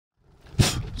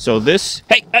So this,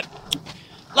 hey,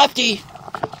 Lefty,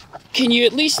 can you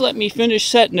at least let me finish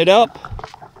setting it up?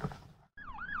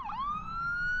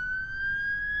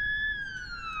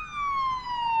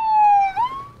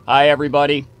 Hi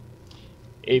everybody.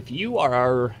 If you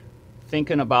are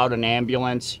thinking about an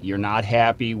ambulance, you're not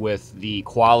happy with the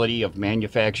quality of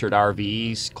manufactured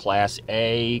RVs, Class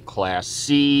A, Class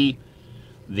C,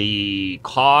 the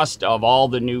cost of all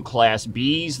the new Class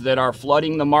Bs that are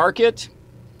flooding the market,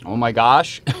 oh my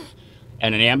gosh,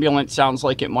 and an ambulance sounds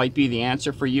like it might be the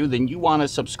answer for you, then you want to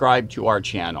subscribe to our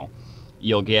channel.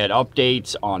 You'll get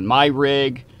updates on my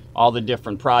rig, all the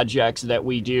different projects that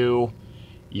we do.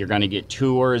 You're going to get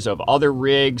tours of other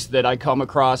rigs that I come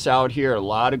across out here. A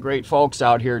lot of great folks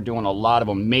out here doing a lot of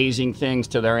amazing things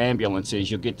to their ambulances.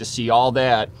 You'll get to see all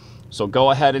that. So go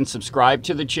ahead and subscribe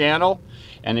to the channel.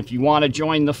 And if you want to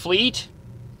join the fleet,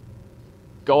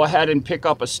 go ahead and pick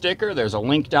up a sticker. There's a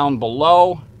link down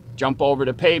below. Jump over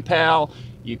to PayPal.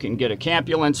 You can get a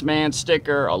Campulance Man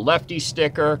sticker, a Lefty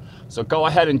sticker. So go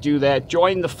ahead and do that.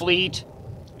 Join the fleet.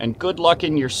 And good luck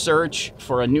in your search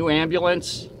for a new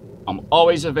ambulance. I'm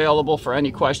always available for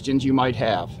any questions you might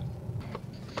have.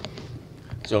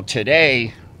 So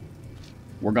today,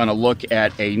 we're going to look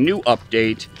at a new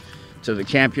update to the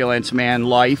Campulance Man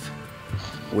life.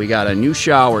 We got a new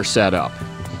shower set up.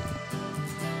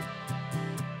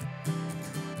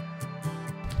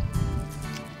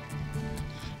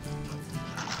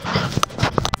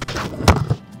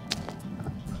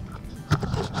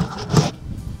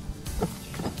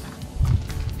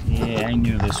 Yeah, I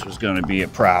knew this was going to be a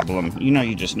problem. You know,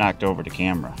 you just knocked over the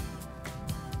camera.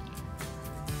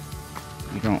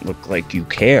 You don't look like you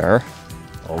care.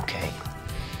 Okay.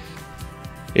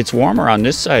 It's warmer on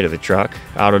this side of the truck,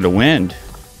 out of the wind.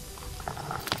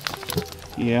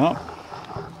 Yeah.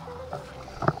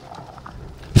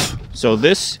 So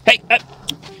this, hey,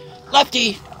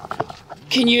 Lefty,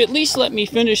 can you at least let me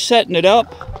finish setting it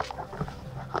up?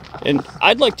 And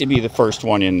I'd like to be the first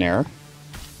one in there.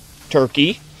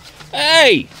 Turkey.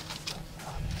 Hey!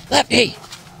 Lefty!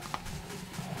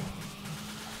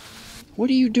 What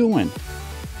are you doing?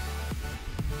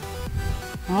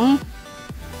 Huh?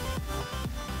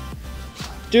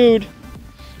 Dude.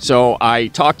 So I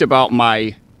talked about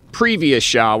my previous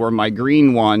shower, my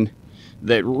green one,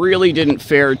 that really didn't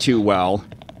fare too well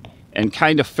and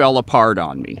kind of fell apart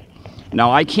on me.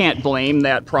 Now I can't blame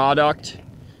that product.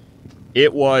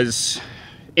 It was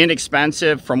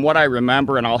inexpensive from what I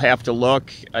remember, and I'll have to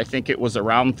look. I think it was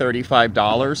around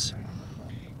 $35.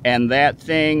 And that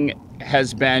thing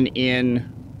has been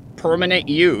in permanent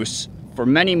use for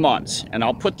many months. And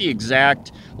I'll put the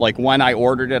exact, like when I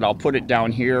ordered it, I'll put it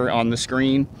down here on the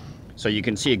screen so you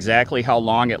can see exactly how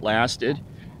long it lasted.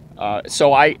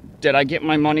 So did I get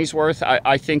my money's worth?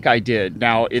 I think I did.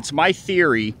 Now, it's my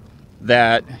theory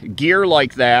that gear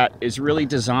like that is really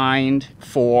designed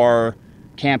for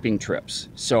camping trips.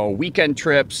 So weekend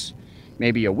trips,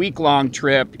 maybe a week-long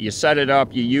trip, you set it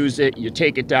up, you use it, you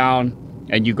take it down,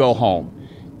 and you go home.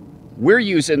 We're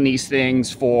using these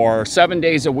things for 7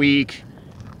 days a week,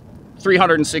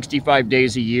 365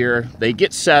 days a year. They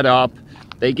get set up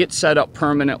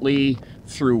permanently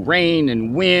through rain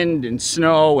and wind and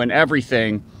snow and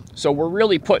everything. So we're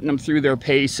really putting them through their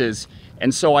paces.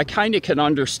 And so I kind of can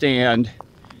understand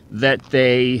that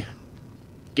they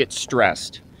get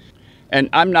stressed. And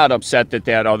I'm not upset that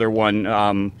that other one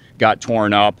got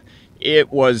torn up. It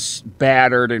was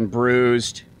battered and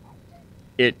bruised.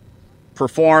 It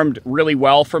performed really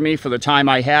well for me for the time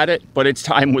I had it, but its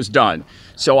time was done.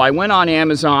 So I went on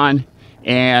Amazon,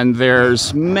 and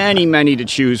there's many to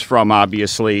choose from,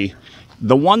 obviously.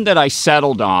 The one that I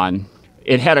settled on,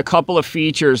 it had a couple of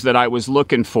features that I was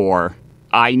looking for.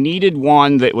 I needed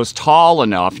one that was tall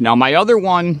enough. Now, my other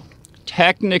one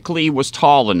technically was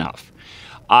tall enough.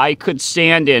 I could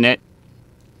stand in it,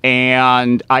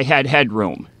 and I had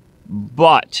headroom.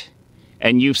 But,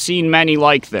 and you've seen many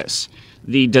like this,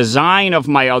 the design of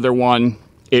my other one,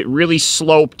 it really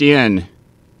sloped in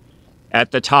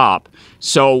at the top.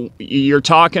 So you're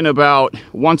talking about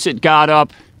once it got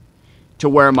up to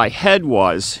where my head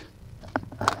was.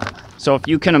 So if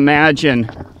you can imagine,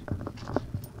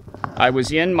 I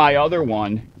was in my other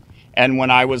one, and when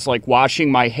I was like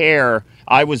washing my hair,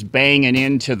 I was banging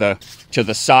into the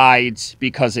sides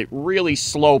because it really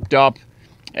sloped up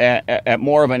at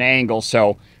more of an angle.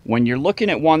 So when you're looking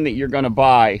at one that you're going to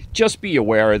buy, just be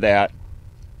aware of that.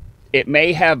 It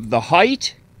may have the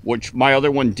height, which my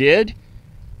other one did,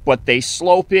 but they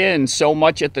slope in so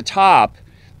much at the top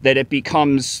that it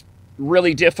becomes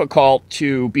really difficult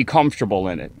to be comfortable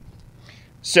in it.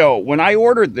 So when I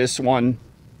ordered this one,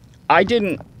 I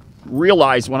didn't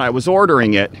realized when I was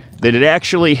ordering it that it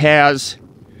actually has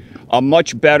a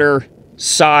much better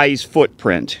size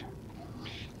footprint.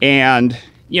 And,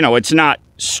 you know, it's not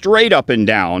straight up and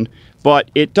down, but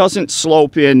it doesn't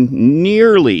slope in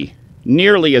nearly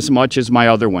as much as my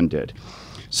other one did.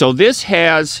 So this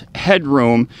has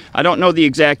headroom. I don't know the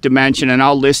exact dimension, and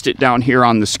I'll list it down here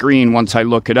on the screen once I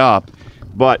look it up.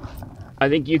 But I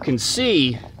think you can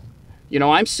see, you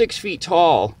know, I'm 6 feet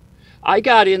tall. I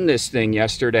got in this thing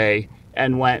yesterday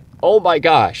and went, oh my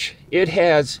gosh, it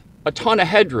has a ton of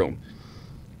headroom.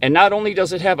 And not only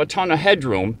does it have a ton of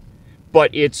headroom,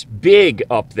 but it's big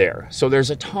up there. So there's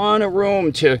a ton of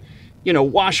room to, you know,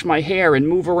 wash my hair and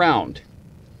move around.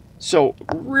 So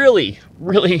really,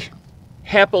 really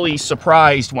happily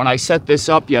surprised when I set this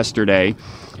up yesterday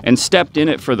and stepped in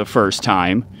it for the first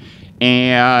time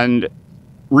and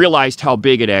realized how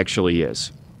big it actually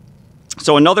is.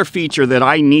 So another feature that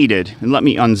I needed, and let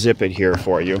me unzip it here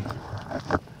for you.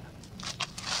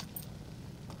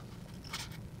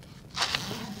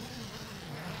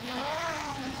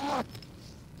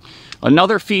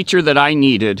 Another feature that I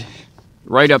needed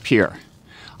right up here.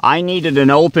 I needed an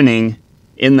opening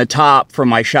in the top for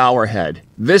my shower head.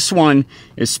 This one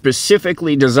is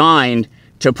specifically designed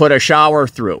to put a shower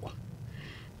through.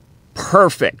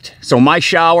 Perfect. So my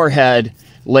shower head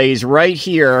lays right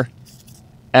here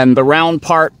and the round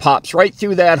part pops right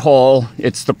through that hole.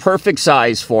 It's the perfect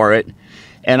size for it,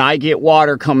 and I get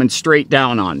water coming straight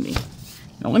down on me.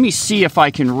 Now let me see if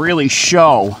I can really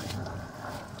show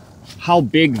how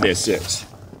big this is.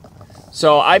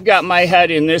 So I've got my head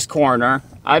in this corner.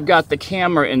 I've got the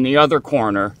camera in the other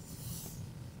corner.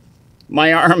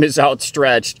 My arm is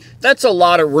outstretched. That's a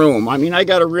lot of room. I mean, I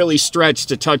got to really stretch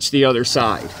to touch the other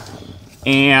side.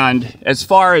 And as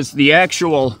far as the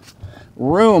actual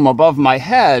room above my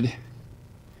head,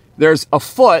 there's a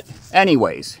foot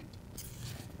anyways.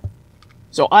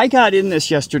 So I got in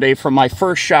this yesterday for my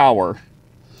first shower,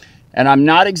 and I'm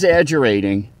not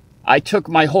exaggerating. I took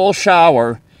my whole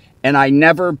shower and I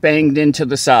never banged into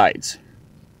the sides.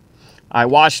 I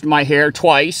washed my hair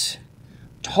twice,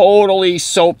 totally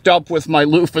soaped up with my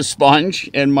loofah sponge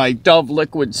and my Dove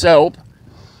liquid soap,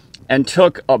 and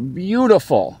took a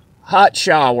beautiful hot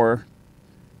shower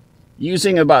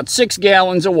using about 6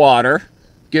 gallons of water,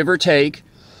 give or take.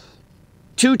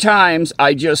 2 times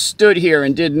I just stood here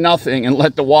and did nothing and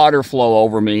let the water flow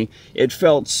over me. It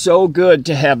felt so good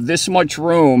to have this much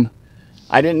room.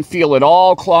 I didn't feel at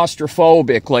all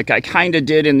claustrophobic like I kind of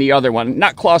did in the other one.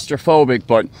 Not claustrophobic,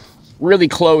 but really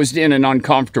closed in and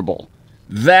uncomfortable.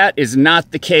 That is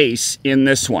not the case in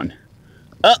this one.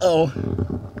 Uh-oh.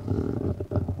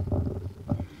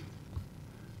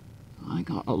 I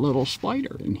got a little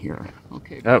spider in here.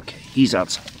 Okay, he's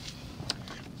outside.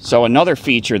 So another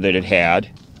feature that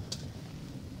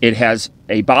it has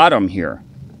a bottom here.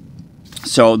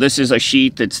 So this is a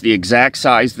sheet that's the exact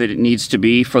size that it needs to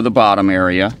be for the bottom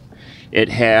area. It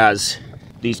has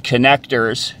these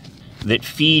connectors that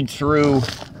feed through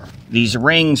these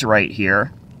rings right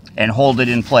here and hold it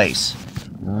in place.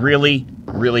 Really,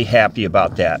 really happy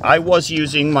about that. I was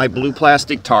using my blue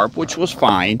plastic tarp, which was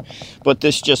fine, but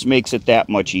this just makes it that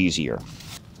much easier.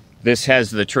 This has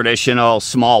the traditional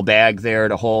small bag there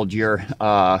to hold your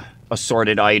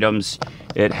assorted items.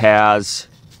 It has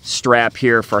strap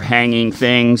here for hanging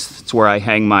things. It's where I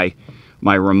hang my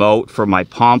remote for my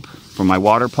pump, for my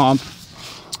water pump.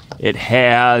 It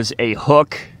has a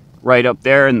hook right up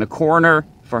there in the corner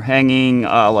for hanging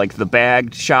like the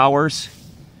bagged showers.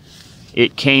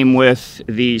 It came with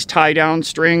these tie-down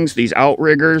strings, these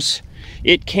outriggers.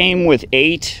 It came with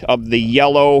 8 of the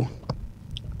yellow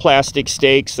plastic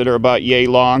stakes that are about yay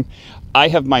long. I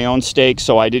have my own stakes,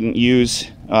 so I didn't use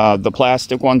the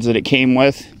plastic ones that it came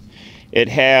with. It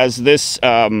has this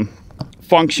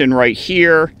function right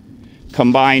here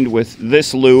combined with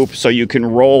this loop, so you can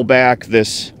roll back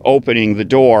this opening, the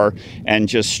door, and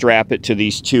just strap it to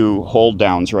these 2 hold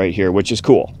downs right here, which is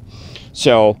cool.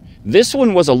 So this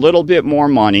one was a little bit more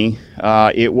money.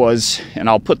 It was, and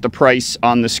I'll put the price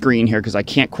on the screen here because I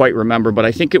can't quite remember, but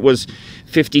I think it was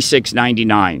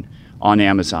 $56.99 on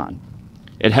Amazon.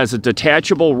 It has a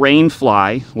detachable rain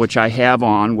fly, which I have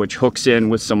on, which hooks in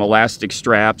with some elastic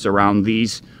straps around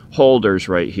these holders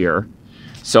right here.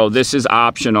 So this is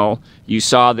optional. You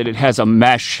saw that it has a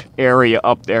mesh area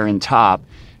up there in top.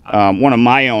 One of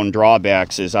my own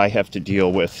drawbacks is I have to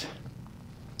deal with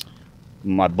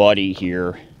my buddy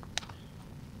here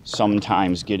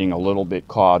sometimes getting a little bit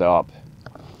caught up.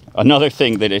 Another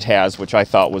thing that it has, which I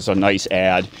thought was a nice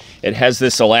add, it has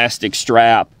this elastic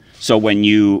strap, so when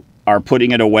you are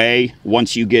putting it away,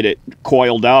 once you get it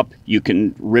coiled up, you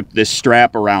can rip this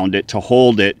strap around it to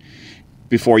hold it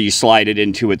before you slide it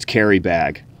into its carry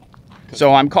bag.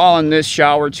 So I'm calling this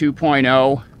shower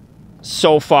 2.0.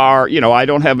 So far, you know, I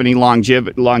don't have any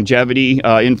longevity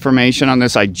information on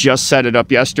this. I just set it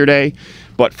up yesterday,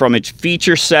 but from its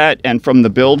feature set and from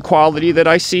the build quality that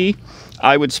I see,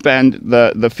 I would spend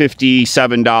the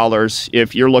 $57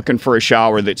 if you're looking for a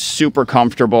shower that's super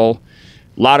comfortable,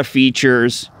 a lot of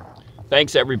features.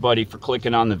 Thanks everybody for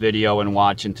clicking on the video and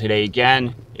watching today.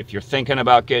 Again, if you're thinking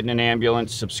about getting an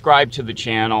ambulance, subscribe to the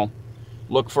channel.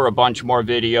 Look for a bunch more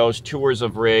videos, tours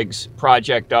of rigs,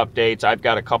 project updates. I've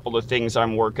got a couple of things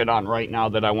I'm working on right now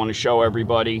that I want to show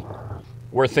everybody.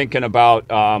 We're thinking about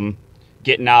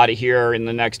getting out of here in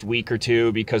the next week or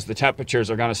two because the temperatures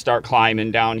are going to start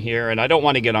climbing down here, and I don't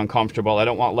want to get uncomfortable. I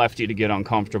don't want Lefty to get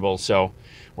uncomfortable, so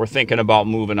we're thinking about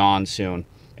moving on soon,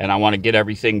 and I want to get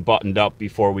everything buttoned up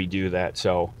before we do that.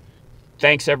 So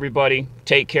thanks everybody.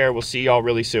 Take care. We'll see y'all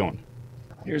really soon.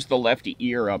 Here's the Lefty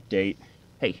ear update.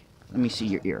 Hey, let me see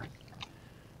your ear.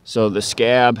 So the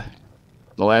scab,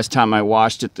 the last time I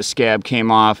washed it, the scab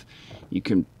came off. You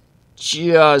can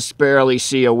just barely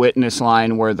see a witness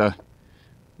line where the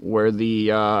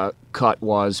cut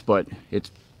was, but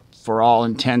it's, for all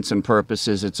intents and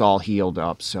purposes, it's all healed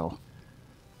up. So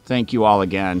thank you all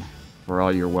again for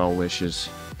all your well wishes.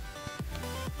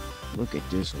 Look at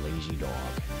this lazy dog.